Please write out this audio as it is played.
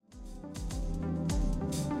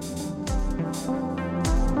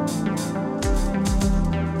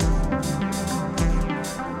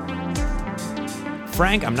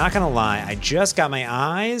Frank, I'm not going to lie. I just got my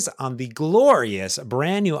eyes on the glorious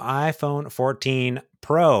brand new iPhone 14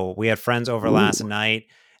 Pro. We had friends over last night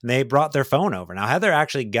and they brought their phone over. Now, Heather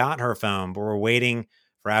actually got her phone, but we're waiting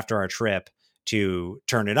for after our trip to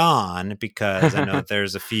turn it on because I know that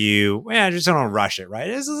there's a few, I just don't rush it, right?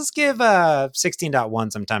 Let's give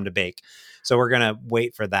 16.1 some time to bake. So we're going to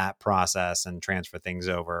wait for that process and transfer things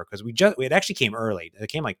over because it actually came early. It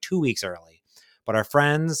came like 2 weeks early, but our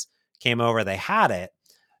friends came over, they had it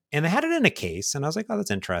and they had it in a case. And I was like, oh, that's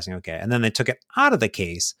interesting. Okay. And then they took it out of the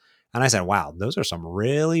case. And I said, wow, those are some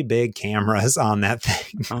really big cameras on that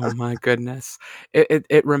thing. Oh my goodness.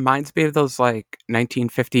 It reminds me of those like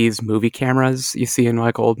 1950s movie cameras you see in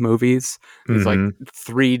like old movies. There's like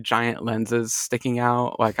 3 giant lenses sticking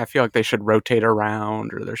out. Like I feel like they should rotate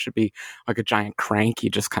around, or there should be like a giant crank. You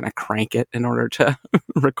just kind of crank it in order to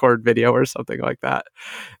record video or something like that.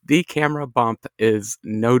 The camera bump is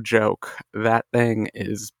no joke. That thing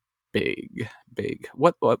is big.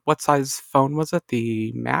 What size phone was it?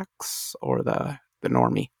 The Max or the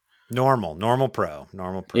Normie? Normal Pro.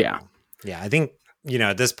 Yeah. I think,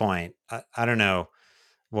 at this point, I don't know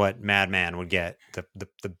what Madman would get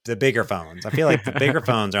the bigger phones. I feel like the bigger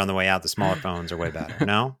phones are on the way out. The smaller phones are way better.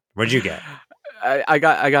 No? What did you get? I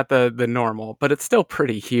got the normal, but it's still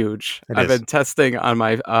pretty huge. I've been testing on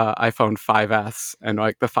my iPhone 5S, and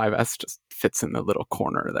like the 5S just fits in the little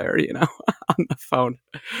corner there, on the phone.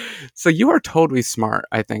 So you are totally smart,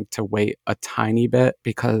 I think, to wait a tiny bit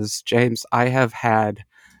because, James, I have had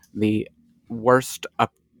the worst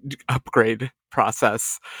upgrade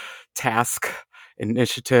process, task,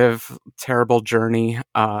 initiative, terrible journey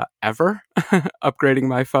ever upgrading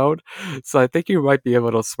my phone. So I think you might be a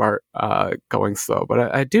little smart going slow, but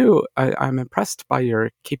I'm impressed by your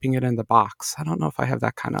keeping it in the box. I don't know if I have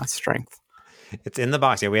that kind of strength. It's in the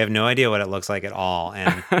box. Yeah, we have no idea what it looks like at all.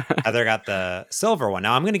 And Heather got the silver one.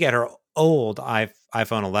 Now I'm going to get her old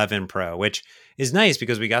iPhone 11 Pro, which is nice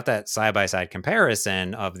because we got that side-by-side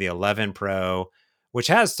comparison of the 11 Pro, which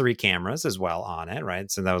has 3 cameras as well on it, right?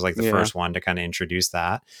 So that was like the first one to kind of introduce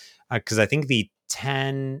that. Because I think the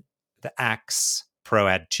X Pro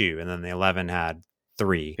had 2, and then the 11 had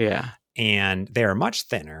 3. Yeah. And they're much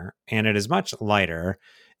thinner, and it is much lighter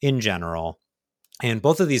in general. And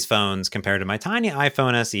both of these phones, compared to my tiny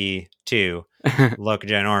iPhone SE 2, look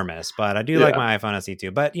ginormous. But I do like my iPhone SE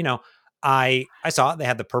 2. But, I saw it. They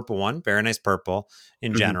had the purple one, very nice purple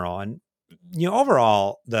in general. And,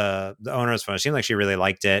 overall, the owner's phone seemed like she really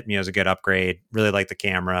liked it. It was a good upgrade. Really liked the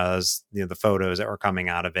cameras, the photos that were coming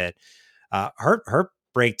out of it. Her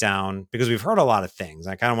breakdown, because we've heard a lot of things.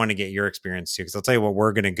 I kind of want to get your experience too, because I'll tell you what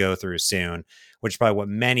we're going to go through soon, which is probably what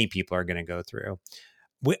many people are going to go through.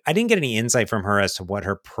 I didn't get any insight from her as to what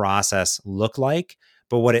her process looked like,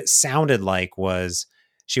 but what it sounded like was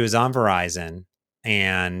she was on Verizon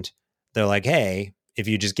and they're like, hey, if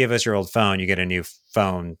you just give us your old phone, you get a new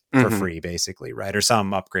phone for free, basically, right? Or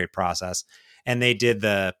some upgrade process. And they did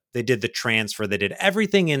the transfer. They did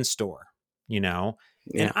everything in store,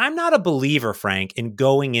 And I'm not a believer, Frank, in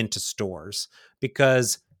going into stores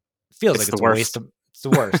because it feels like it's a waste of. It's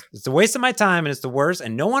the worst. It's the waste of my time, and it's the worst.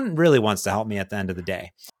 And no one really wants to help me at the end of the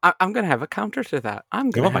day. I'm going to have a counter to that. I'm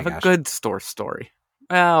going to have a good store story.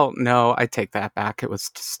 Well, no, I take that back. It was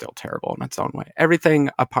still terrible in its own way. Everything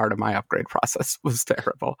a part of my upgrade process was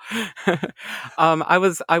terrible. I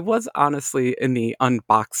was honestly in the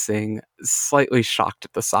unboxing slightly shocked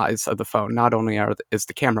at the size of the phone. Not only is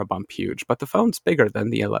the camera bump huge, but the phone's bigger than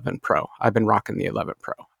the 11 Pro. I've been rocking the 11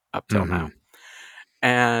 Pro up till now.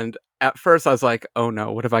 And at first I was like, oh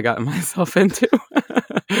no, what have I gotten myself into?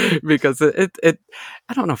 Because it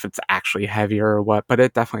I don't know if it's actually heavier or what, but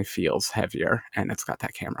it definitely feels heavier and it's got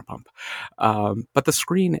that camera bump. But the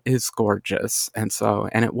screen is gorgeous. And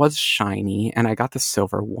it was shiny, and I got the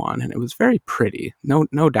silver one and it was very pretty.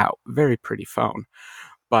 No doubt. Very pretty phone.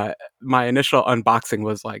 But my initial unboxing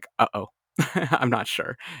was like, uh-oh. I'm not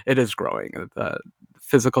sure. It is growing. The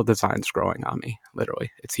physical design's growing on me. Literally.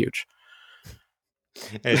 It's huge.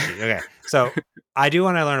 Okay. So I do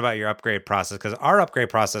want to learn about your upgrade process, because our upgrade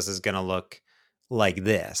process is going to look like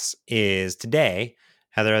this. Is today,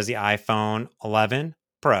 Heather has the iPhone 11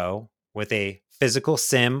 Pro with a physical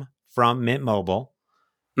SIM from Mint Mobile,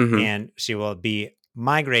 and she will be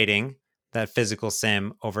migrating that physical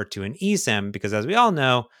SIM over to an eSIM, because as we all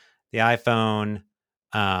know, the iPhone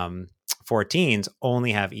 14s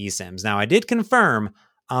only have eSIMs. Now, I did confirm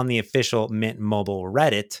on the official Mint Mobile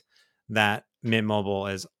Reddit that Mint Mobile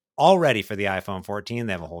is all ready for the iPhone 14.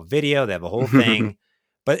 They have a whole video, they have a whole thing,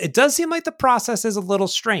 but it does seem like the process is a little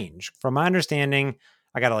strange. From my understanding,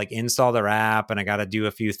 I got to install their app and I got to do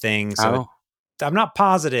a few things. So I'm not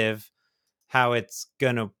positive how it's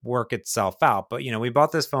going to work itself out. But, we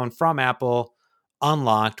bought this phone from Apple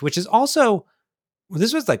unlocked, which is also,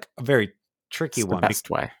 this was like a very tricky one. The best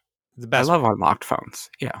way. The best I love way. unlocked phones.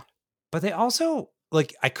 Yeah. But they also,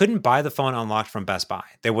 like, I couldn't buy the phone unlocked from Best Buy.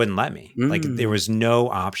 They wouldn't let me. Like, there was no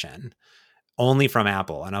option, only from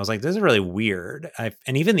Apple. And I was like, this is really weird.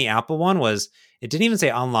 And even the Apple one it didn't even say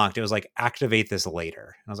unlocked. It was like, activate this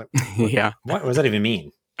later. And I was like, yeah. What does that even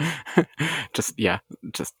mean? just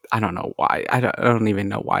I don't know why. I don't even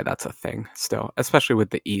know why that's a thing still, especially with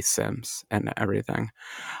the eSIMs and everything.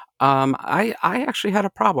 I actually had a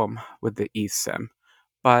problem with the eSIM,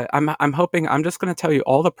 but I'm hoping, I'm just going to tell you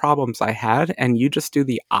all the problems I had, and you just do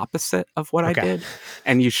the opposite of what I did,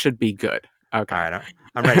 and you should be good. Okay. All right.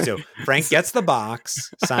 I'm ready. So Frank gets the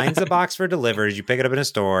box, signs the box for deliveries. You pick it up in a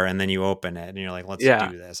store, and then you open it, and you're like, let's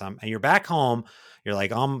do this. And you're back home. You're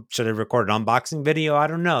like, should I record an unboxing video? I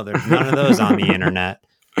don't know. There's none of those on the internet.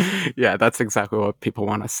 Yeah, that's exactly what people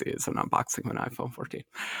want to see, is an unboxing of an iPhone 14.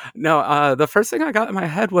 No, the first thing I got in my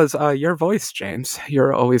head was your voice, James.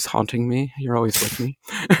 You're always haunting me. You're always with me.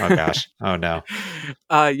 Oh, gosh. Oh, no.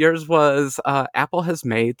 Yours was Apple has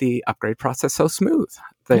made the upgrade process so smooth.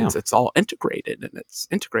 It's all integrated,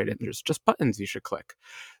 and there's just buttons you should click.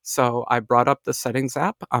 So I brought up the settings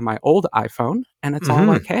app on my old iPhone, and it's all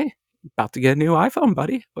like, hey, about to get a new iPhone,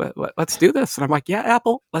 buddy. Let's do this. And I'm like, yeah,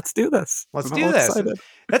 Apple, let's do this. Let's do this. Excited.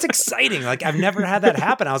 That's exciting. Like, I've never had that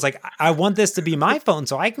happen. I was like, I want this to be my phone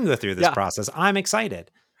so I can go through this process. I'm excited.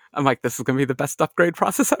 I'm like, this is going to be the best upgrade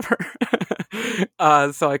process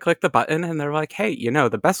ever. So I clicked the button, and they're like, hey,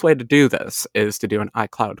 the best way to do this is to do an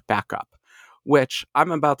iCloud backup, which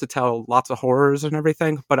I'm about to tell lots of horrors and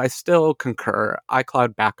everything, but I still concur.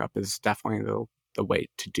 iCloud backup is definitely the way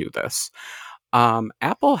to do this.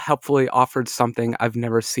 Apple helpfully offered something I've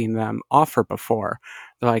never seen them offer before.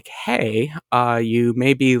 They're like, hey, you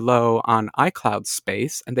may be low on iCloud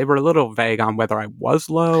space. And they were a little vague on whether I was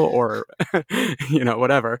low or,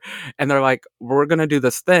 whatever. And they're like, we're going to do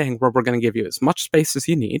this thing where we're going to give you as much space as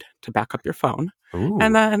you need to back up your phone. Ooh.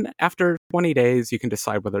 And then after 20 days, you can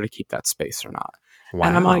decide whether to keep that space or not. Wow.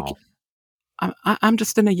 And I'm like, I'm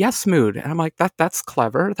just in a yes mood. And I'm like, that's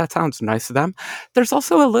clever. That sounds nice of them. There's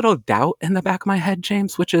also a little doubt in the back of my head,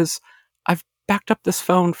 James, which is I've backed up this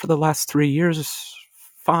phone for the last 3 years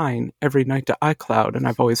fine every night to iCloud, and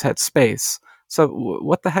I've always had space. So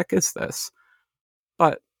what the heck is this?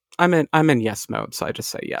 But I'm in yes mode, so I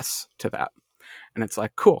just say yes to that. And it's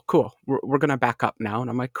like, cool. We're going to back up now.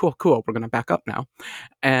 And I'm like, cool. We're going to back up now.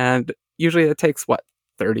 And usually it takes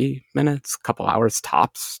 30 minutes, couple hours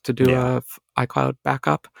tops to do a iCloud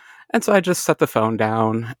backup. And so I just set the phone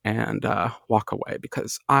down and walk away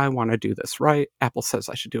because I want to do this right. Apple says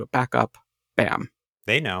I should do a backup. Bam.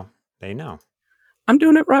 They know. I'm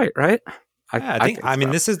doing it right? I think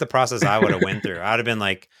so. This is the process I would have went through. I would have been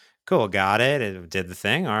like, cool, got it. It did the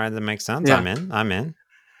thing. All right, that makes sense. Yeah. I'm in.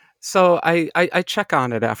 So I check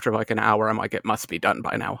on it after like an hour. I'm like, it must be done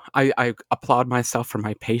by now. I applaud myself for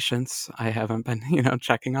my patience. I haven't been,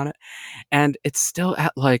 checking on it. And it's still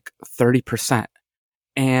at like 30%.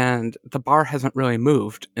 And the bar hasn't really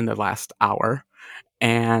moved in the last hour.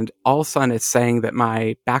 And all of a sudden it's saying that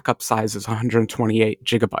my backup size is 128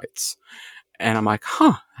 gigabytes. And I'm like,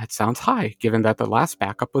 that sounds high, given that the last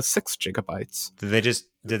backup was 6 gigabytes.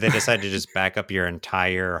 Did they decide to just back up your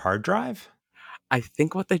entire hard drive? I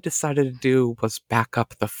think what they decided to do was back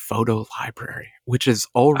up the photo library, which is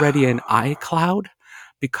already in iCloud,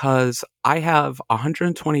 because I have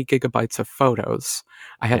 120 gigabytes of photos.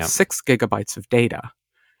 I have 6 gigabytes of data.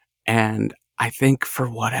 And I think for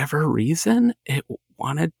whatever reason, it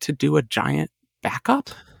wanted to do a giant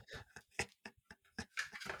backup.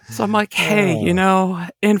 So I'm like, hey,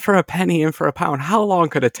 in for a penny, in for a pound. How long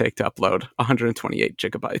could it take to upload 128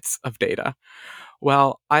 gigabytes of data?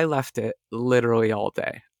 Well, I left it literally all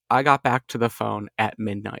day. I got back to the phone at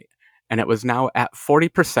midnight, and it was now at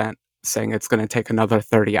 40%, saying it's going to take another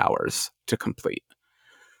 30 hours to complete.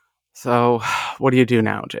 So what do you do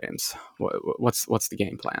now, James? What's the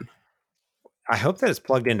game plan? I hope that it's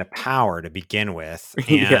plugged into power to begin with.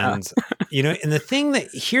 And, and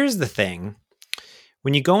here's the thing.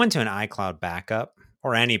 When you go into an iCloud backup,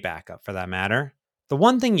 or any backup for that matter, the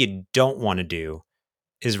one thing you don't want to do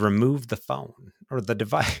is remove the phone or the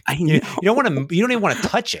device. You don't even want to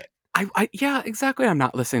touch it. Yeah, exactly. I'm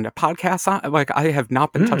not listening to podcasts. I have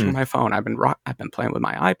not been touching my phone. I've been playing with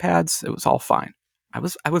my iPads. It was all fine. I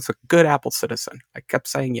was a good Apple citizen. I kept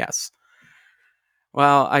saying yes.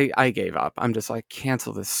 Well, I gave up. I'm just like,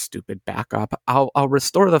 cancel this stupid backup. I'll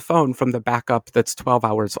restore the phone from the backup that's 12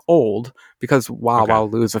 hours old, because I'll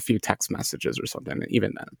lose a few text messages or something. And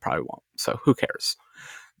even then, it probably won't. So who cares?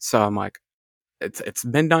 So I'm like, it's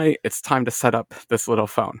midnight. It's time to set up this little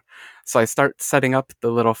phone. So I start setting up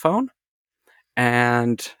the little phone,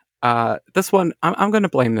 and this one, I'm going to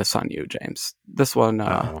blame this on you, James. This one,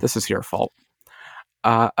 this is your fault.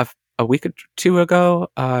 A week or two ago,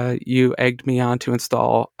 you egged me on to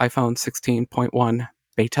install iPhone 16.1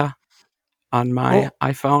 beta on my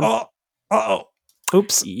iPhone.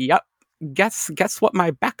 Oops. Yep. Guess what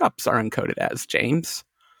my backups are encoded as, James?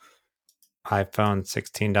 iPhone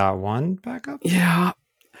 16.1 backup? Yeah.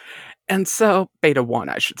 And so beta 1,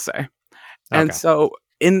 I should say. Okay. And so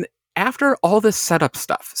after all this setup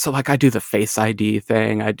stuff, so like I do the Face ID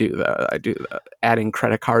thing, I do the adding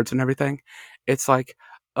credit cards and everything. It's like,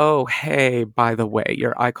 oh, hey, by the way,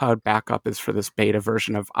 your iCloud backup is for this beta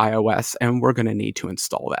version of iOS, and we're going to need to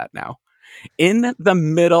install that now. In the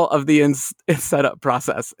middle of the setup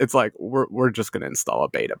process, it's like, we're just going to install a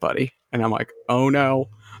beta, buddy. And I'm like, oh no,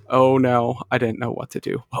 I didn't know what to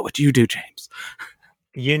do. What would you do, James?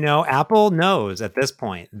 Apple knows at this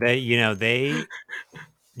point. They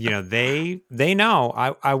know.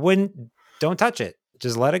 I wouldn't. Don't touch it.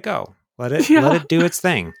 Just let it go. Let it do its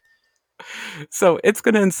thing. So it's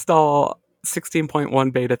going to install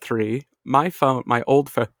 16.1 beta 3. My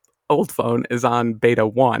old phone is on beta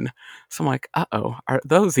 1. So I'm like, are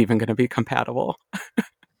those even going to be compatible?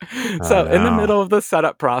 So in the middle of the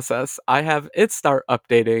setup process, I have it start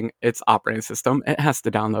updating its operating system. It has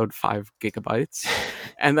to download 5 gigabytes.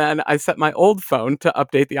 And then I set my old phone to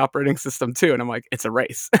update the operating system too. And I'm like, it's a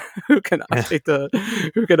race. Who can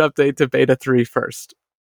update to beta 3 first?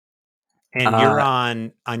 And you're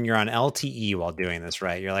on LTE while doing this,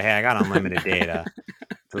 right? You're like, hey, I got unlimited data.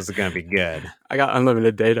 This is gonna be good. I got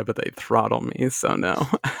unlimited data, but they throttle me, so no.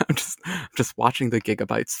 I'm just watching the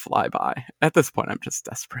gigabytes fly by. At this point, I'm just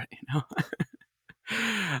desperate,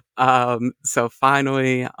 So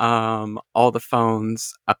finally, all the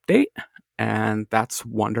phones update, and that's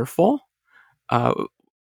wonderful. Do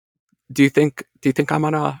you think I'm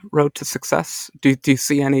on a road to success? Do you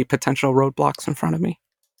see any potential roadblocks in front of me?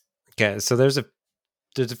 Okay, so there's a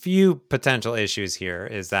few potential issues here.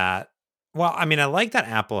 Is that, well, I mean, I like that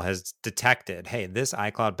Apple has detected, hey, this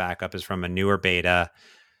iCloud backup is from a newer beta.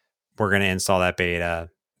 We're going to install that beta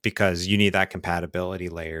because you need that compatibility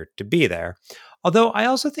layer to be there. Although I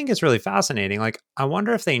also think it's really fascinating. Like, I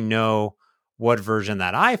wonder if they know what version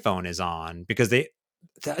that iPhone is on, because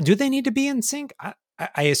do they need to be in sync?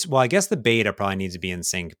 I guess the beta probably needs to be in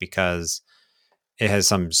sync because it has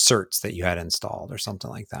some certs that you had installed or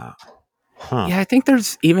something like that. Huh. Yeah, I think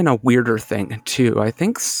there's even a weirder thing too. I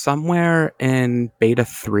think somewhere in beta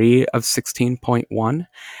 3 of 16.1,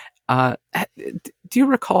 do you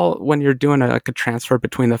recall when you're doing a transfer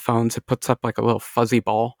between the phones, it puts up like a little fuzzy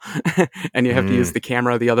ball and you have to use the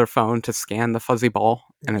camera of the other phone to scan the fuzzy ball?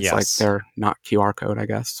 And it's like they're not QR code, I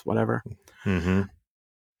guess, whatever. Mm-hmm.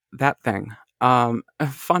 That thing.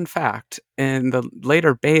 Fun fact, in the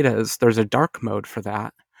later betas, there's a dark mode for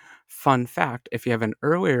that. Fun fact, if you have an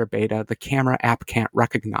earlier beta, the camera app can't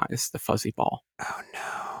recognize the fuzzy ball. Oh,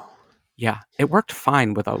 no. Yeah, it worked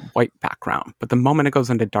fine with a white background, but the moment it goes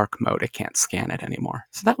into dark mode, it can't scan it anymore.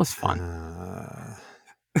 So that was fun.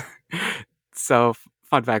 So,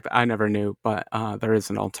 fun fact, I never knew, but there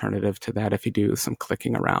is an alternative to that. If you do some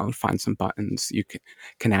clicking around, find some buttons, you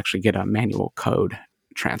can actually get a manual code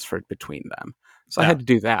transferred between them. So I had to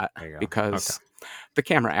do that because the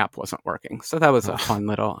camera app wasn't working. So that was a fun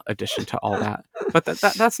little addition to all that. But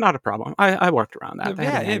that's not a problem. I worked around that.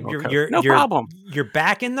 No problem. You're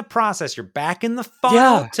back in the process. You're back in the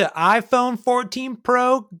funnel to iPhone 14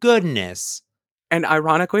 Pro goodness. And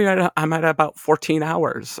ironically, I'm at about 14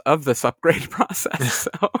 hours of this upgrade process.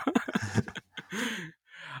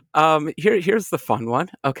 So. Here's the fun one.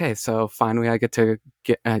 Okay, so finally I get to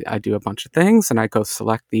I do a bunch of things and I go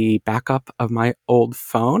select the backup of my old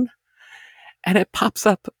phone and it pops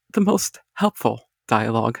up the most helpful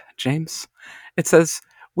dialogue, James. It says,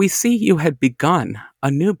 "We see you had begun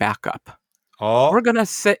a new backup. We're going to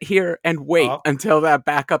sit here and wait until that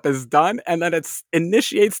backup is done and then it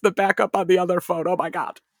initiates the backup on the other phone." Oh my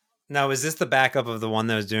God. Now, is this the backup of the one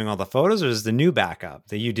that was doing all the photos or is the new backup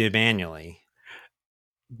that you did manually?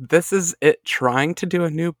 This is it trying to do a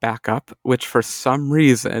new backup, which for some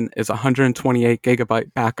reason is 128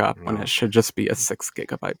 gigabyte backup when it should just be a 6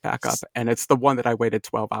 gigabyte backup. And it's the one that I waited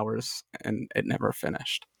 12 hours and it never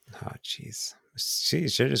finished. Oh, jeez. You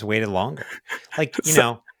should have just waited longer. Like,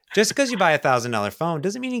 just because you buy $1,000 phone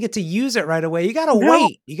doesn't mean you get to use it right away. You got to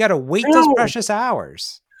wait. You got to wait those precious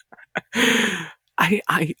hours.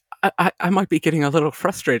 I might be getting a little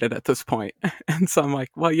frustrated at this point. And so I'm like,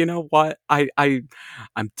 well, you know what? I'm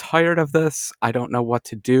tired of this. I don't know what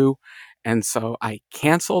to do. And so I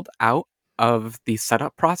canceled out of the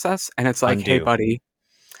setup process, and it's like, hey, buddy,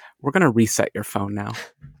 we're going to reset your phone now.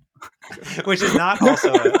 which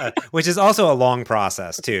is also a long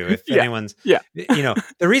process too. If anyone's, the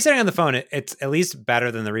resetting on the phone, it's at least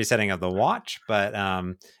better than the resetting of the watch, but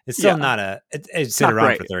it's still not it's sit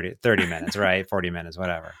around for 30 minutes, right? 40 minutes,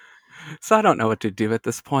 whatever. So I don't know what to do at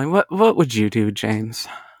this point. What would you do, James?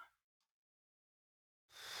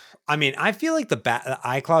 I mean, I feel like the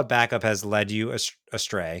iCloud backup has led you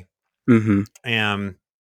astray. Mm-hmm. And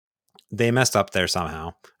they messed up there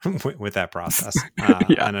somehow with that process.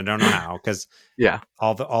 And I don't know how, because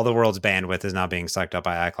all the world's bandwidth is now being sucked up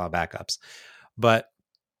by iCloud backups. But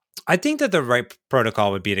I think that the right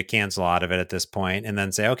protocol would be to cancel out of it at this point and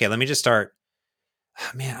then say, okay, let me just start.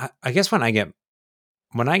 Man, I guess when I get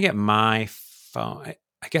my phone,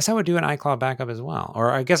 I guess I would do an iCloud backup as well.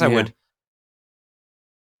 Or I guess I would.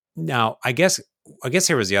 Now, I guess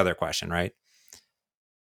here was the other question, right?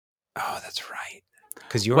 Oh, that's right.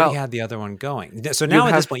 Because you already had the other one going. So now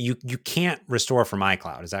at this point, you can't restore from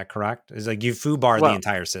iCloud. Is that correct? It's like you foobarred the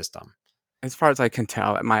entire system. As far as I can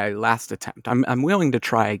tell, at my last attempt, I'm willing to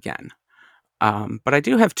try again. But I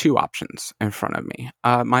do have two options in front of me.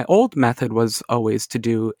 My old method was always to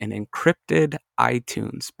do an encrypted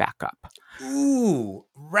iTunes backup. Ooh,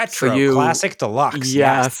 retro, classic deluxe.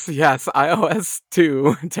 Yes, iOS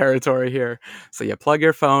 2 territory here. So you plug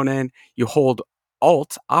your phone in, you hold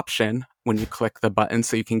Alt Option when you click the button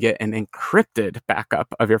so you can get an encrypted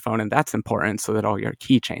backup of your phone, and that's important so that all your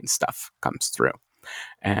keychain stuff comes through.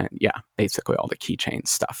 And basically all the keychain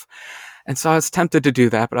stuff. And so I was tempted to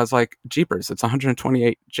do that, but I was like, jeepers, it's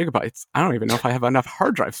 128 gigabytes. I don't even know if I have enough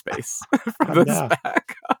hard drive space for this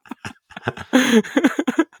backup.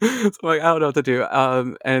 So I'm like, I don't know what to do.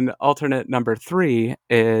 And alternate number 3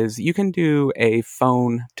 is you can do a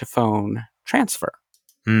phone-to-phone transfer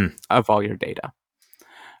of all your data.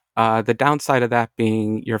 The downside of that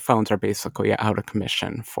being your phones are basically out of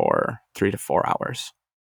commission for 3 to 4 hours.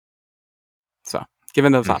 So,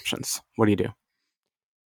 given those options, what do you do?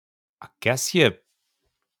 I guess you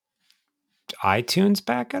iTunes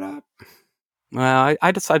back it up? Well,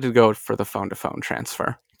 I decided to go for the phone-to-phone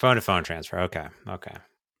transfer. Phone-to-phone transfer, okay.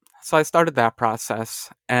 So I started that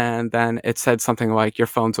process, and then it said something like, your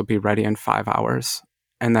phones will be ready in 5 hours.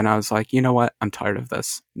 And then I was like, you know what? I'm tired of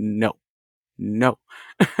this. No.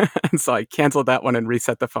 And so I canceled that one and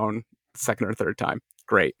reset the phone second or third time.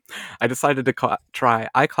 Great. I decided to try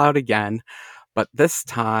iCloud again, but this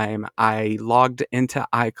time I logged into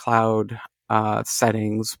iCloud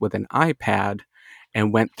settings with an iPad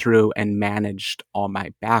and went through and managed all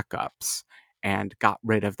my backups and got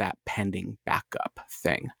rid of that pending backup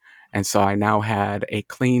thing. And so I now had a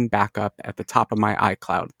clean backup at the top of my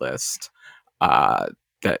iCloud list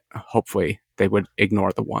that hopefully they would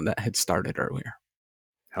ignore the one that had started earlier.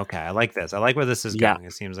 Okay, I like this. I like where this is going.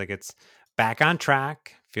 It seems like it's back on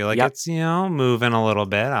track. Feel like it's, moving a little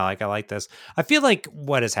bit. I like this. I feel like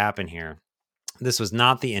what has happened here, this was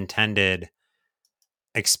not the intended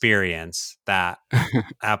experience that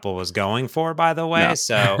Apple was going for, by the way. No.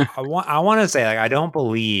 So I want to say, like, I don't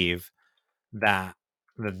believe that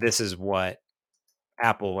this is what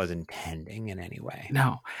Apple was intending in any way.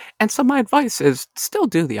 No. And so my advice is still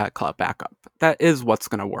do the iCloud backup. That is what's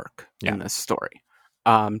going to work in this story.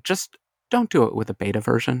 Just don't do it with a beta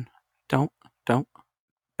version. Don't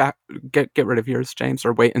get rid of yours, James,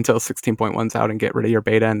 or wait until 16.1's out and get rid of your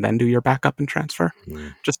beta and then do your backup and transfer.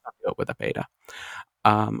 Just don't do it with a beta.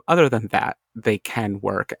 Other than that, they can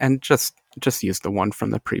work, and just use the one from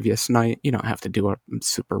the previous night. You don't have to do a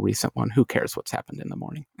super recent one. Who cares what's happened in the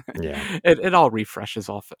morning? Yeah, it all refreshes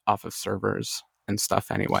off of servers and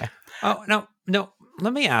stuff anyway. Oh, no.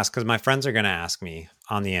 Let me ask, because my friends are going to ask me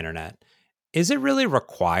on the internet, is it really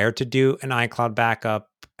required to do an iCloud backup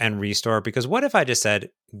and restore? Because what if I just said,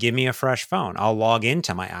 give me a fresh phone? I'll log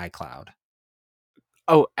into my iCloud.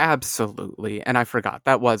 Oh, absolutely. And I forgot.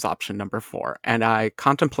 That was option number 4. And I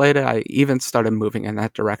contemplated, I even started moving in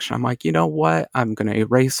that direction. I'm like, you know what? I'm going to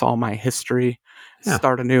erase all my history,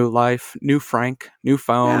 start a new life, new Frank, new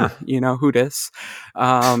phone, who dis?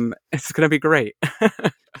 It's going to be great.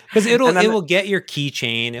 Because it will get your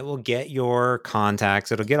keychain, it will get your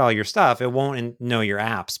contacts, it'll get all your stuff. It won't know your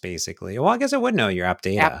apps, basically. Well, I guess it would know your app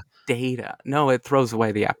data. App data. No, it throws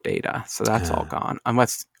away the app data. So that's all gone.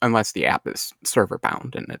 Unless the app is server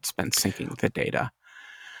bound and it's been syncing the data.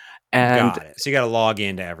 And got it. So you got to log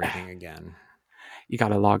into everything again. You got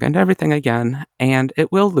to log into everything again, and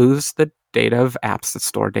it will lose the data of apps that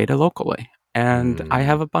store data locally. And I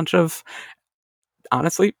have a bunch of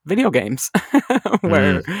honestly video games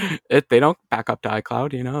where they don't back up to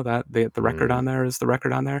iCloud, that the record on there is the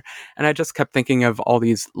record on there. And I just kept thinking of all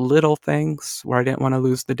these little things where I didn't want to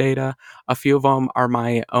lose the data. A few of them are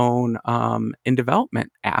my own in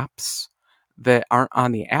development apps that aren't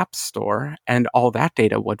on the App Store, and all that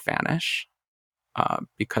data would vanish.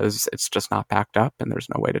 Because it's just not backed up and there's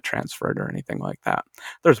no way to transfer it or anything like that.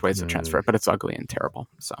 There's ways to transfer it, but it's ugly and terrible.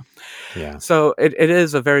 So it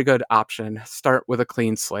is a very good option. Start with a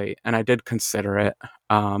clean slate. And I did consider it,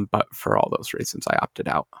 but for all those reasons, I opted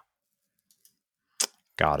out.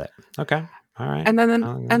 Got it. Okay. All right. And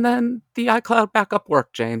then the iCloud backup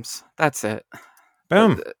worked, James. That's it.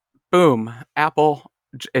 Boom. Boom. Apple,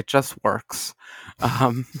 it just works.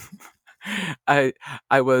 I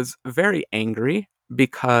was very angry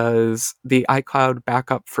because the iCloud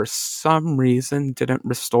backup for some reason didn't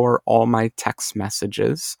restore all my text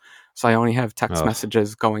messages. So I only have text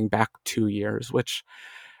messages going back 2 years, which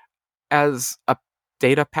as a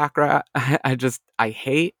data pack rat, I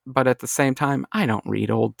hate, but at the same time, I don't read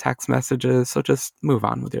old text messages. So just move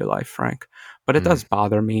on with your life, Frank. But it does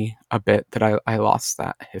bother me a bit that I lost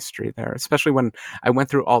that history there, especially when I went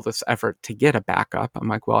through all this effort to get a backup. I'm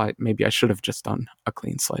like, well, maybe I should have just done a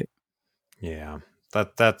clean slate. Yeah,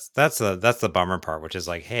 that's the bummer part, which is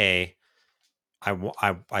like, hey,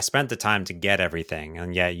 I spent the time to get everything,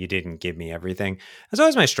 and yet you didn't give me everything. That's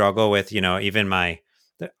always my struggle with, even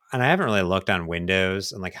and I haven't really looked on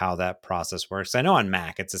Windows and like how that process works. I know on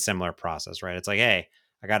Mac it's a similar process, right? It's like, hey,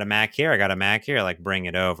 I got a Mac here, like bring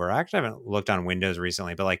it over. I actually haven't looked on Windows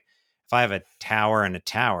recently, but like if I have a tower and a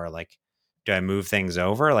tower, like do I move things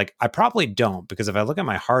over? Like I probably don't, because if I look at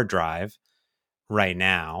my hard drive right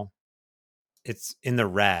now, it's in the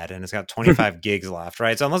red and it's got 25 gigs left,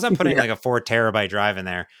 right? So unless I'm putting like a 4 terabyte drive in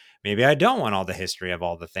there, maybe I don't want all the history of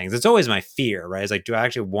all the things. It's always my fear, right? It's like, do I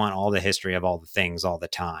actually want all the history of all the things all the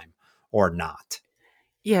time or not?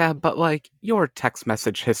 Yeah, but like your text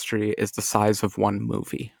message history is the size of one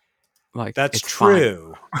movie. Like that's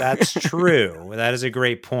true. That's true. That is a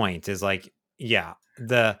great point. Is like, yeah,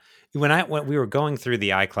 when we were going through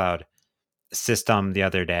the iCloud system the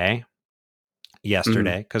other day,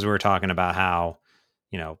 yesterday, because we were talking about how,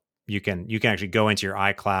 you can actually go into your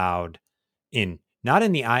iCloud not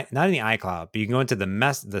in the iCloud, but you can go into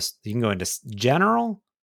you can go into general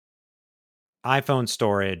iPhone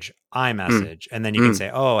storage, iMessage, and then you can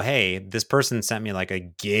say, oh, hey, this person sent me like a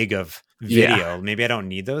gig of video. Yeah. Maybe I don't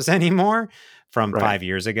need those anymore from 5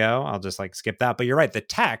 years ago. I'll just like skip that. But you're right. The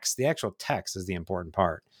actual text is the important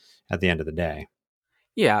part at the end of the day.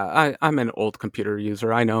 Yeah, I'm an old computer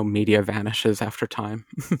user. I know media vanishes after time,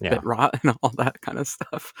 bit rot and all that kind of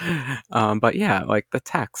stuff. But yeah, like the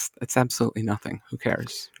text, it's absolutely nothing. Who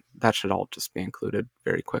cares? That should all just be included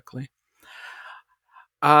very quickly.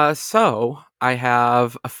 So I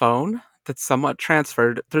have a phone that's somewhat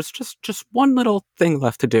transferred. There's just one little thing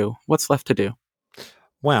left to do. What's left to do?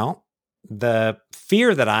 Well, the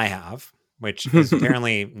fear that I have, which is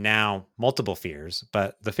apparently now multiple fears,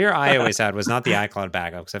 but the fear I always had was not the iCloud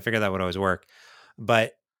backup, because I figured that would always work.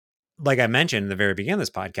 But like I mentioned in the very beginning of this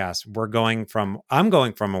podcast, I'm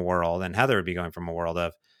going from a world, and Heather would be going from a world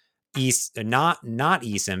of not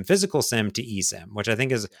eSIM, physical SIM to eSIM, which I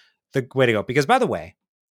think is the way to go. Because by the way,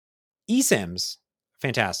 eSIMs,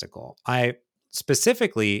 fantastical. I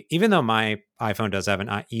specifically, even though my iPhone does have an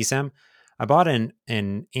eSIM, I bought an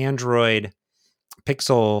Android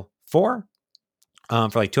Pixel 4 for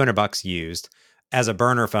like $200 used as a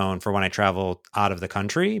burner phone for when I travel out of the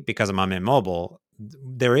country, because I'm on Mint Mobile.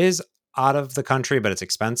 There is out of the country, but it's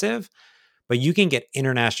expensive. But you can get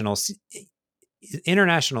international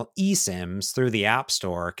eSIMs through the App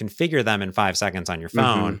Store, configure them in 5 seconds on your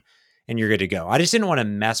phone, and you're good to go. I just didn't want to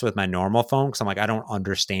mess with my normal phone because I'm like, I don't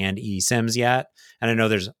understand eSIMs yet. And I know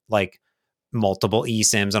there's like multiple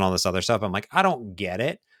eSIMs and all this other stuff. I'm like, I don't get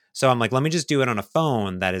it. So I'm like, let me just do it on a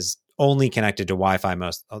phone that is only connected to Wi-Fi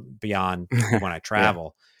most beyond when I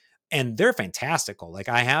travel. And they're fantastical. Like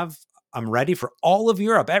I'm ready for all of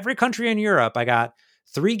Europe, every country in Europe. I got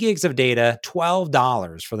 3 gigs of data,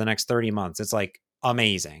 $12 for the next 30 months. It's like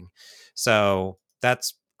amazing. So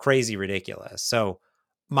that's crazy ridiculous. So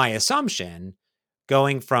my assumption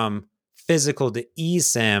going from physical to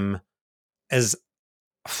eSIM is,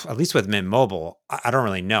 at least with Mint Mobile, I don't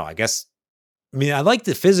really know. I like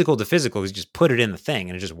the physical to physical because you just put it in the thing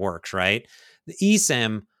and it just works, right? The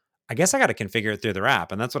eSIM, I guess I got to configure it through their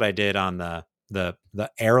app. And that's what I did on the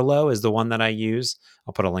Airlo is the one that I use.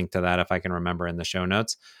 I'll put a link to that if I can remember in the show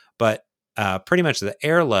notes. But pretty much the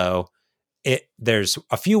Airlo, there's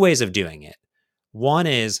a few ways of doing it. One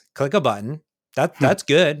is click a button. That's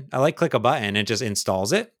good. I like click a button. It just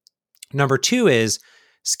installs it. Number 2 is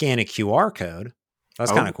scan a QR code.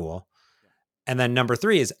 That's kind of cool. And then number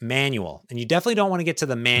 3 is manual. And you definitely don't want to get to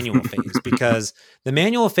the manual phase because the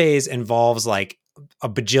manual phase involves like a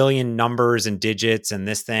bajillion numbers and digits and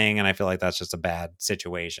this thing. And I feel like that's just a bad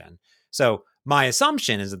situation. So my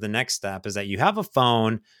assumption is that the next step is that you have a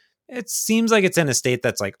phone. It seems like it's in a state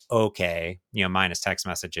that's like, okay, minus text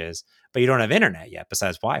messages, but you don't have internet yet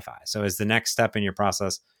besides Wi-Fi. So is the next step in your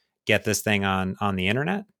process, get this thing on the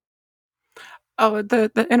internet? Oh, the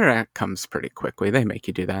internet comes pretty quickly. They make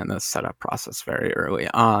you do that in the setup process very early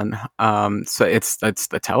on. So it's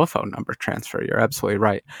the telephone number transfer. You're absolutely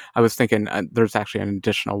right. I was thinking there's actually an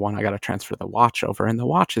additional one. I got to transfer the watch over, and the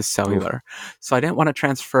watch is cellular. So I didn't want to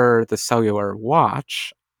transfer the cellular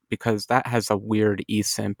watch because that has a weird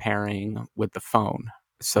eSIM pairing with the phone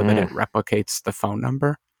so that it replicates the phone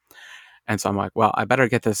number. And so I'm like, well, I better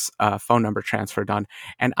get this phone number transfer done.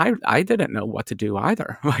 And I didn't know what to do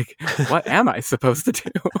either. Like, what am I supposed to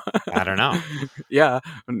do? I don't know. Yeah.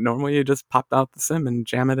 Normally you just pop out the SIM and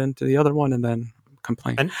jam it into the other one and then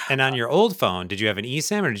complain. And on your old phone, did you have an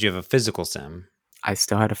eSIM or did you have a physical SIM? I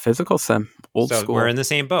still had a physical SIM, old school. We're in the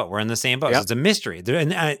same boat. Yep. So it's a mystery.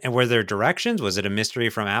 And were there directions? Was it a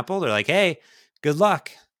mystery from Apple? They're like, hey, good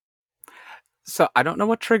luck. So I don't know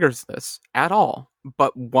what triggers this at all.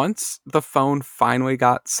 But once the phone finally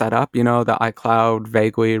got set up, the iCloud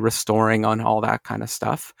vaguely restoring on all that kind of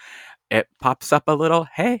stuff, it pops up a little,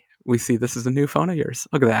 hey, we see this is a new phone of yours.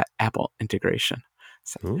 Look at that Apple integration.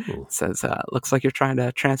 So it says, looks like you're trying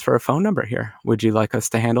to transfer a phone number here. Would you like us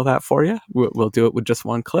to handle that for you? We'll do it with just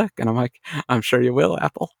one click. And I'm like, I'm sure you will,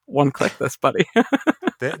 Apple. One click this, buddy.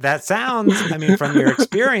 That sounds, from your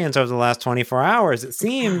experience over the last 24 hours, it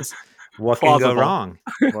seems... What plausible. Can go wrong?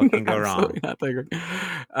 What can go wrong?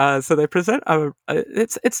 So they present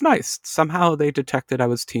it's nice. Somehow they detected I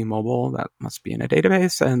was T-Mobile. That must be in a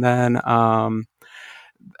database. And then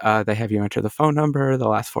they have you enter the phone number, the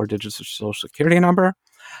last 4 digits of social security number.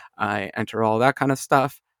 I enter all that kind of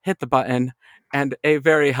stuff, hit the button, and a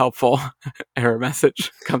very helpful error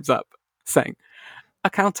message comes up saying,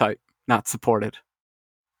 account type not supported.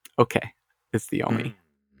 Okay, it's the only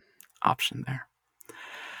option there.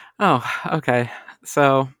 Oh, okay.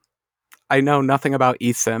 So I know nothing about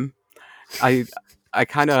eSIM. I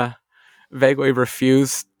kind of vaguely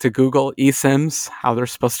refuse to Google eSIMs, how they're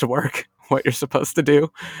supposed to work, what you're supposed to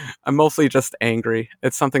do. I'm mostly just angry.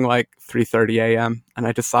 It's something like 3:30 a.m. and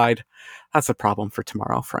I decide that's a problem for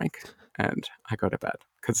tomorrow, Frank. And I go to bed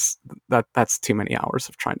because that's too many hours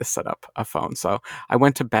of trying to set up a phone. So I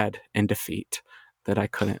went to bed in defeat that I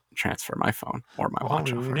couldn't transfer my phone or my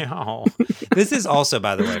watch over. No. This is also,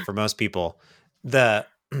 by the way, for most people, the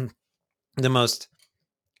most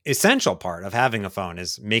essential part of having a phone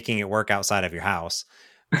is making it work outside of your house.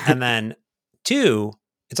 And then 2,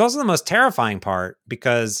 it's also the most terrifying part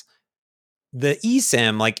because the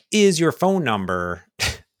eSIM is your phone number.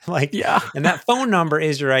 And that phone number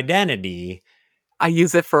is your identity. I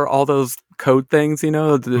use it for all those code things, the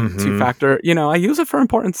 2-factor, I use it for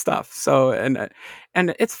important stuff. So, and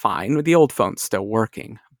it's fine with the old phone's still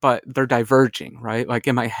working, but they're diverging, right? Like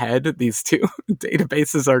in my head, these 2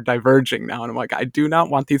 databases are diverging now. And I'm like, I do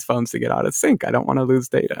not want these phones to get out of sync. I don't want to lose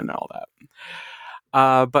data and all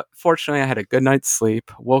that. But fortunately I had a good night's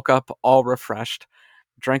sleep, woke up all refreshed,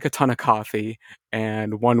 drank a ton of coffee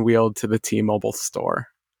and one-wheeled to the T-Mobile store.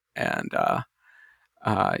 And,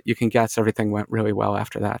 you can guess everything went really well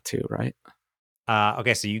after that too, right?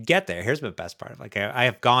 Okay, so you get there. Here's the best part. I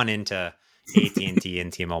have gone into AT&T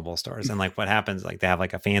and T-Mobile stores, and what happens? They have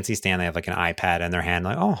a fancy stand. They have an iPad in their hand.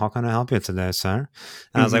 Oh, how can I help you today, sir?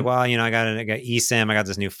 And I was like, well, I got eSIM. I got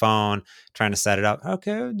this new phone. Trying to set it up.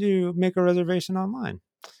 Okay, do you make a reservation online?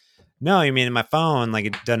 No, you mean my phone?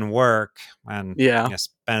 It doesn't work. And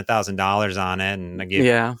spend $1,000 on it, and I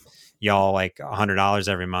give y'all $100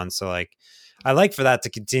 every month. So I like for that to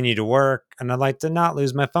continue to work, and I'd like to not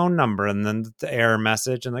lose my phone number. And then the error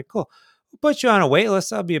message, and cool, we'll put you on a wait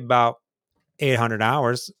list. That'll be about 800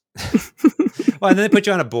 hours. Well, and then they put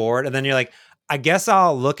you on a board, and then you're like, I guess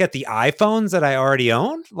I'll look at the iPhones that I already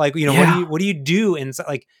own. What do you do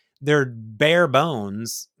inside? They're bare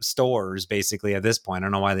bones stores basically at this point. I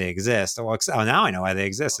don't know why they exist. Well, now I know why they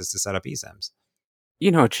exist, is to set up eSIMs.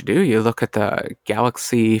 You know what you do? You look at the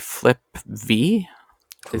Galaxy Flip V.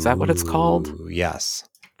 Is that what it's called? Yes.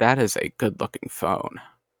 That is a good-looking phone.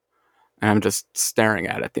 And I'm just staring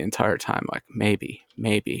at it the entire time, maybe,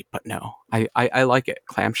 but no. I like it.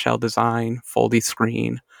 Clamshell design, foldy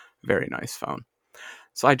screen, very nice phone.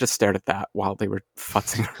 So I just stared at that while they were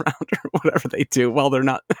futzing around or whatever they do while they're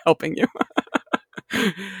not helping you.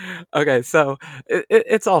 Okay, so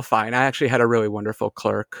it's all fine. I actually had a really wonderful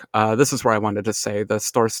clerk. This is where I wanted to say the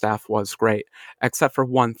store staff was great, except for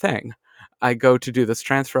one thing. I go to do this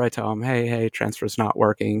transfer. I tell him, hey, transfer's not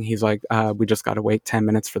working. He's like, we just got to wait 10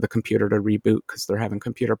 minutes for the computer to reboot because they're having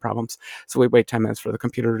computer problems. So we wait 10 minutes for the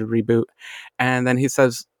computer to reboot. And then he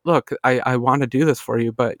says, look, I want to do this for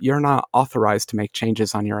you, but you're not authorized to make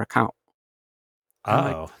changes on your account.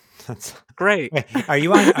 Oh, that's great. Wait, are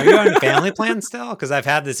you on family plan still? Because I've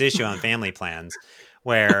had this issue on family plans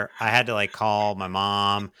where I had to like call my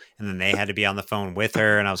mom and then they had to be on the phone with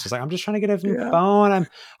her. And I was just like, I'm just trying to get a new phone.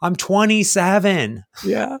 I'm 27.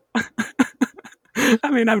 Yeah. I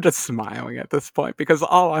mean, I'm just smiling at this point because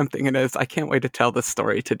all I'm thinking is I can't wait to tell this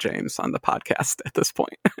story to James on the podcast at this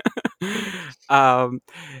point.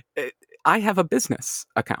 I have a business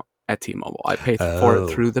account at T-Mobile. I pay for it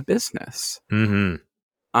through the business. Mm-hmm.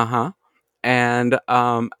 Uh-huh.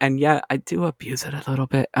 And yet I do abuse it a little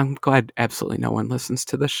bit. I'm glad absolutely no one listens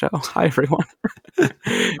to the show. Hi, everyone.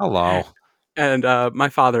 Hello. And my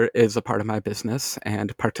father is a part of my business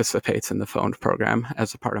and participates in the phone program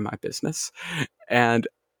as a part of my business. And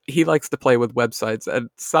he likes to play with websites. And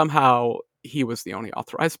somehow he was the only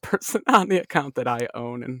authorized person on the account that I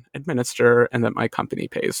own and administer and that my company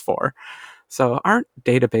pays for. So aren't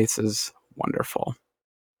databases wonderful?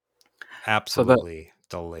 Absolutely.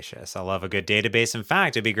 Delicious. I love a good database. In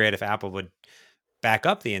fact, it'd be great if Apple would back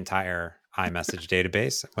up the entire iMessage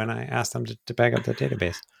database when I asked them to back up the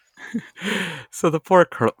database. So the poor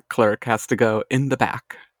clerk has to go in the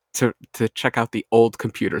back to check out the old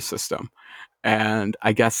computer system. And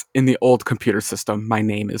I guess in the old computer system, my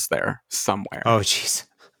name is there somewhere. Oh, jeez.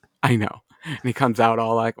 I know. And he comes out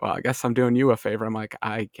all like, well, I guess I'm doing you a favor. I'm like,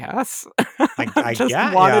 I guess. I just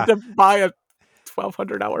wanted to buy a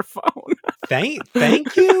 $1,200 phone.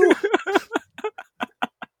 Thank you.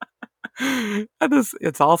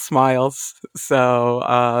 It's all smiles.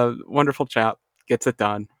 So wonderful chap, gets it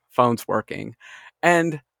done. Phone's working.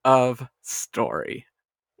 End of story.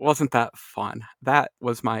 Wasn't that fun? That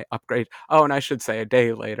was my upgrade. Oh, and I should say a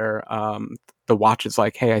day later, the watch is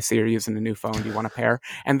like, hey, I see you're using a new phone. Do you want a pair?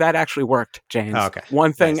 And that actually worked, James. Oh, okay.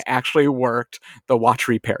 One thing actually worked. The watch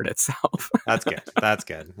repaired itself. That's good.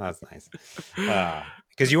 That's nice.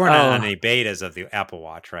 Because you weren't on any betas of the Apple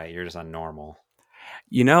Watch, right? You're just on normal.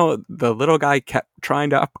 You know, the little guy kept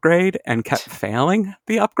trying to upgrade and kept failing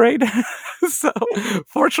the upgrade. So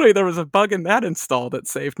fortunately, there was a bug in that install that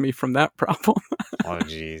saved me from that problem. Oh,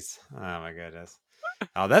 geez. Oh, my goodness.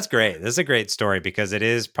 Oh, that's great. This is a great story because it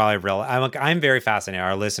is probably real. I'm very fascinated.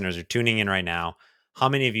 Our listeners are tuning in right now. How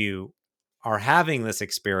many of you are having this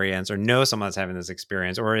experience or know someone that's having this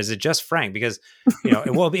experience? Or is it just Frank? Because,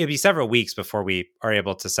 it'll be several weeks before we are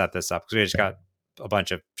able to set this up because we just got a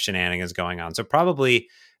bunch of shenanigans going on. So probably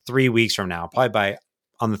 3 weeks from now, probably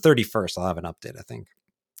on the 31st, I'll have an update, I think.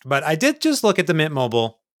 But I did just look at the Mint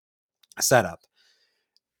Mobile setup.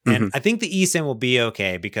 And I think the eSIM will be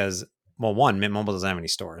okay because, well, one, Mint Mobile doesn't have any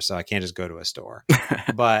stores, so I can't just go to a store.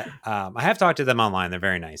 But I have talked to them online. They're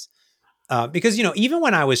very nice. Because, even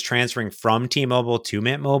when I was transferring from T-Mobile to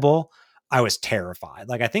Mint Mobile, I was terrified.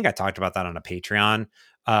 Like, I think I talked about that on a Patreon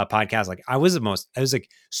podcast. Like, I was like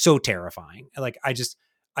so terrifying. Like,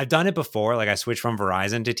 I've done it before. Like, I switched from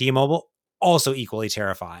Verizon to T-Mobile, also equally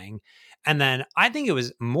terrifying. And then I think it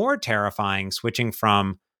was more terrifying switching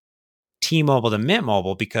from T-Mobile to Mint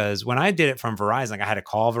Mobile because when I did it from Verizon, like I had to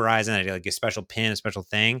call Verizon, I did like a special pin, a special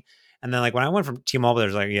thing. And then like when I went from T-Mobile,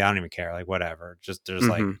 there's like, yeah, I don't even care. Like whatever. Just there's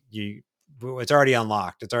like it's already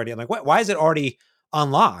unlocked. It's already, I'm like, what? Why is it already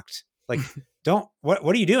unlocked? Like, what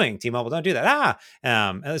are you doing? T-Mobile, don't do that.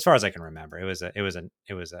 As far as I can remember, it was a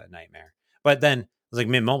nightmare. But then it was like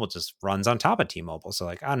Mint Mobile just runs on top of T-Mobile. So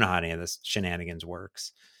like, I don't know how any of this shenanigans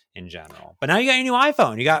works in general. But now you got a new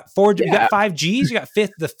iPhone. You got you got 5Gs. You got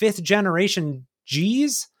the fifth generation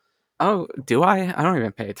Gs. Oh, do I? I don't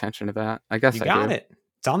even pay attention to that. I guess you got it.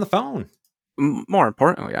 It's on the phone. More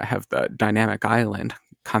importantly, I have the dynamic island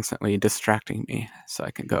constantly distracting me so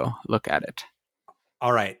I can go look at it.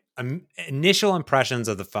 All right. Initial impressions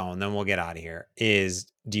of the phone, then we'll get out of here,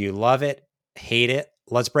 is do you love it? Hate it?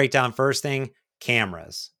 Let's break down first thing,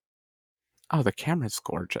 cameras. Oh, the camera's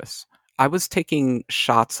gorgeous. I was taking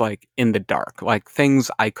shots like in the dark, like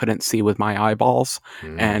things I couldn't see with my eyeballs,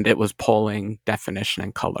 and it was pulling definition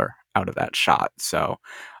and color out of that shot. So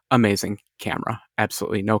amazing camera.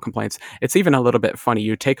 Absolutely no complaints. It's even a little bit funny.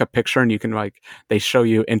 You take a picture and you can they show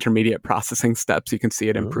you intermediate processing steps. You can see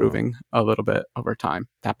it improving a little bit over time.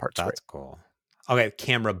 That part's great. Cool. Okay,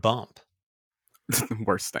 camera bump. It's the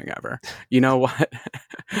worst thing ever. You know what?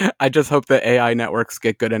 I just hope that AI networks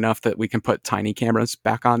get good enough that we can put tiny cameras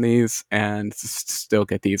back on these and still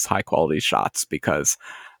get these high quality shots, because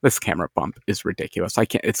this camera bump is ridiculous. I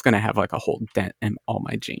can't. It's going to have like a whole dent in all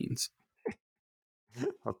my jeans.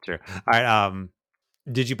 That's true. All right.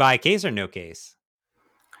 Did you buy a case or no case?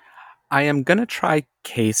 I am going to try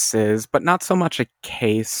cases, but not so much a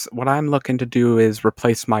case. What I'm looking to do is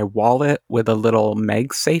replace my wallet with a little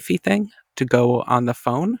MagSafey thing to go on the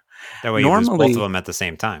phone. That way you use both of them at the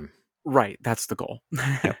same time. Right, that's the goal.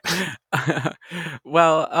 Yep.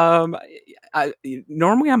 Well,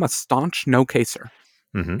 normally I'm a staunch no-caser.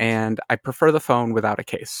 Mm-hmm. And I prefer the phone without a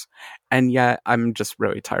case. And yet I'm just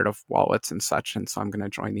really tired of wallets and such. And so I'm going to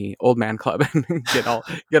join the old man club and get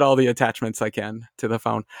all the attachments I can to the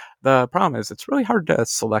phone. The problem is it's really hard to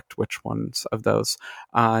select which ones of those.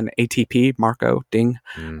 On ATP, Marco Ding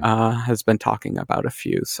has been talking about a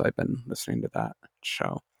few. So I've been listening to that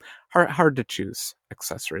show. Hard to choose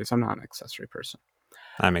accessories. I'm not an accessory person.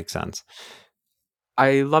 That makes sense.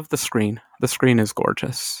 I love the screen. The screen is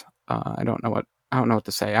gorgeous. I don't know what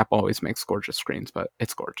to say. Apple always makes gorgeous screens, but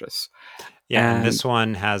it's gorgeous. Yeah, and this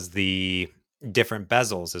one has the different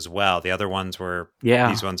bezels as well. The other ones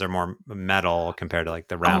these ones are more metal compared to like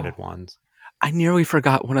the rounded ones. I nearly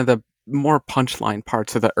forgot one of the more punchline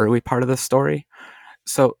parts of the early part of the story.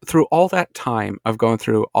 So through all that time of going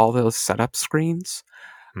through all those setup screens,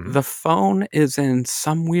 the phone is in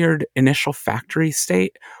some weird initial factory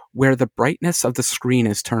state where the brightness of the screen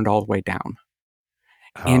is turned all the way down.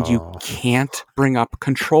 And you can't bring up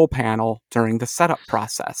control panel during the setup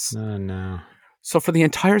process. Oh, no. So for the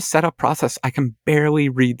entire setup process, I can barely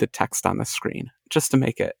read the text on the screen just to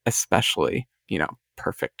make it especially,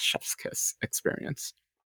 perfect chef's kiss experience.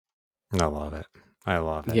 I love it.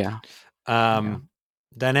 Yeah.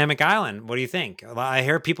 Dynamic Island, what do you think? I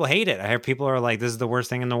hear people hate it. I hear people are like, this is the worst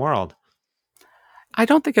thing in the world. I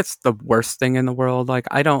don't think it's the worst thing in the world.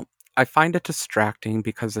 I find it distracting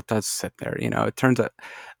because it does sit there. It turns out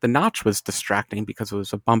the notch was distracting because it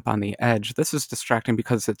was a bump on the edge. This is distracting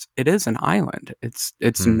because it is an island. It's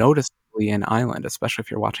noticeably an island, especially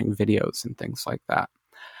if you're watching videos and things like that.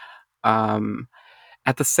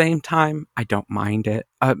 At the same time, I don't mind it.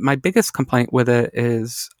 My biggest complaint with it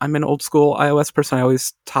is I'm an old school iOS person. I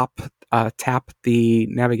always tap the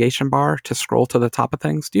navigation bar to scroll to the top of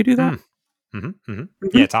things. Do you do that?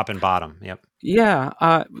 Yeah, top and bottom. Yep.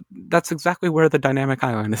 Yeah, that's exactly where the dynamic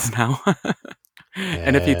island is now.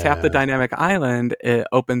 And if you tap the dynamic island, it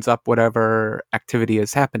opens up whatever activity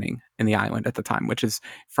is happening in the island at the time, which is,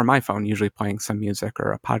 for my phone, usually playing some music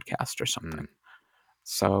or a podcast or something.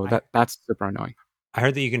 So that's super annoying. I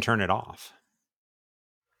heard that you can turn it off.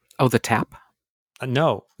 Oh, the tap?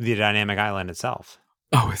 No, the dynamic island itself.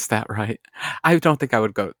 Oh, is that right? I don't think I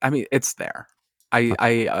would go. I mean, it's there.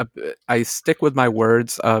 I stick with my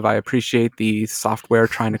words of I appreciate the software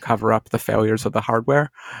trying to cover up the failures of the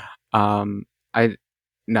hardware. I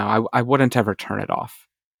wouldn't ever turn it off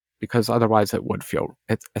because otherwise it would feel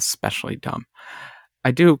especially dumb.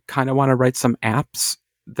 I do kind of want to write some apps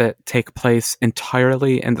that take place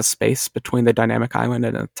entirely in the space between the dynamic island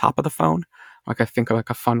and the top of the phone. Like I think like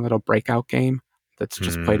a fun little breakout game that's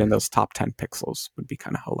just played in those top 10 pixels would be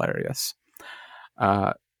kind of hilarious.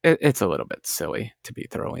 It's a little bit silly, to be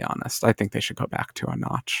thoroughly honest. I think they should go back to a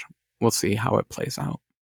notch. We'll see how it plays out.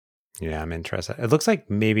 Yeah, I'm interested. It looks like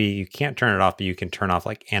maybe you can't turn it off, but you can turn off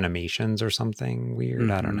like animations or something weird.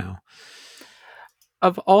 I don't know.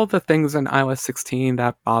 Of all the things in iOS 16,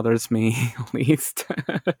 that bothers me least.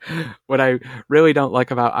 What I really don't like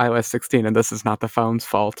about iOS 16, and this is not the phone's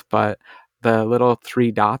fault, but the little 3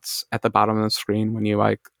 dots at the bottom of the screen when you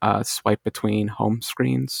swipe between home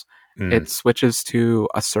screens, it switches to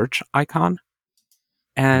a search icon.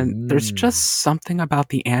 And there's just something about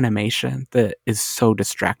the animation that is so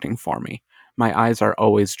distracting for me. My eyes are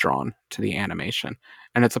always drawn to the animation.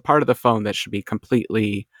 And it's a part of the phone that should be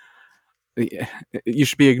completely... You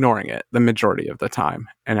should be ignoring it the majority of the time.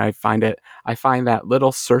 And I find that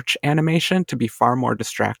little search animation to be far more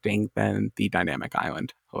distracting than the dynamic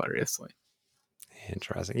island, hilariously.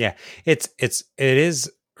 Interesting. Yeah. It is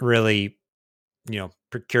really,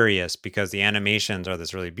 curious because the animations are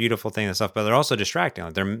this really beautiful thing and stuff, but they're also distracting.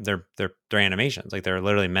 Like they're animations. Like they're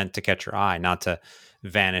literally meant to catch your eye, not to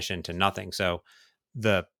vanish into nothing. So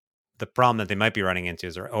the problem that they might be running into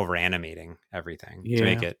is they're over animating everything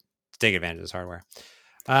to take advantage of this hardware.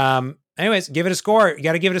 Anyways, give it a score. You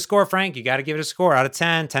got to give it a score, Frank. You got to give it a score out of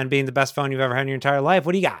 10, 10 being the best phone you've ever had in your entire life.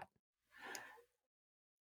 What do you got?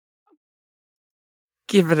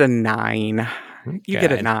 Give it a 9. Okay. You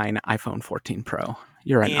get a 9 iPhone 14 Pro.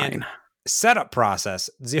 You're a 9. setup process,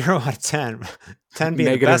 0 out of 10. 10 being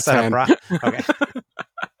Negative the best 10. setup Okay.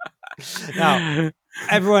 Now,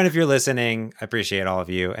 everyone, if you're listening, I appreciate all of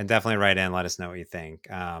you, and definitely write in, let us know what you think.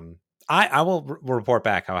 I will report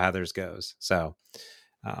back how Heather's goes. So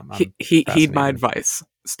heed my advice.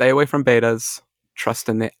 Stay away from betas. Trust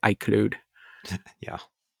in the iCloud. Yeah.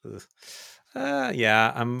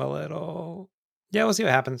 Yeah, I'm a little... Yeah, we'll see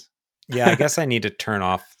what happens. Yeah, I guess I need to turn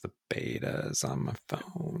off the betas on my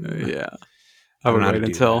phone. Yeah. I would wait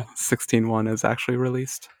until 16.1 is actually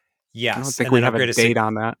released. Yes. I don't think we have a date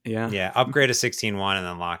on that. Yeah. Yeah. Upgrade to 16.1 and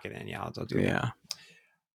then lock it in. Yeah, I'll do that. Yeah.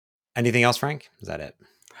 Anything else, Frank? Is that it?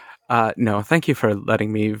 No, thank you for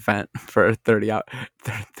letting me vent for 30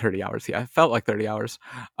 hours. Yeah, it felt like 30 hours.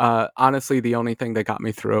 Honestly, the only thing that got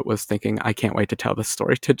me through it was thinking, I can't wait to tell this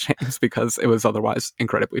story to James because it was otherwise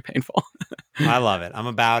incredibly painful. I love it. I'm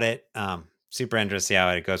about it. Super interested to see how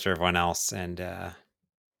it goes for everyone else. And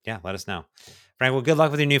yeah, let us know. Frank, well, good luck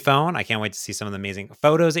with your new phone. I can't wait to see some of the amazing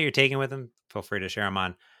photos that you're taking with them. Feel free to share them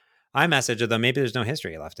on iMessage, although maybe there's no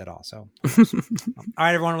history left at all. So, all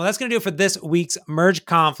right, everyone. Well, that's going to do it for this week's Merge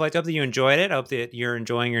Conflict. I hope that you enjoyed it. I hope that you're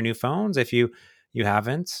enjoying your new phones. If you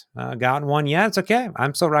haven't gotten one yet, it's okay.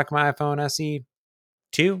 I'm still rocking my iPhone SE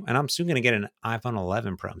 2, and I'm soon going to get an iPhone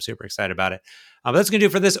 11 Pro. I'm super excited about it. But that's going to do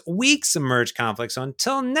it for this week's Merge Conflict. So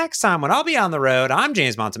until next time, when I'll be on the road, I'm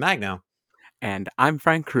James Montemagno. And I'm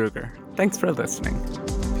Frank Krueger. Thanks for listening.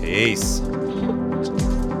 Peace.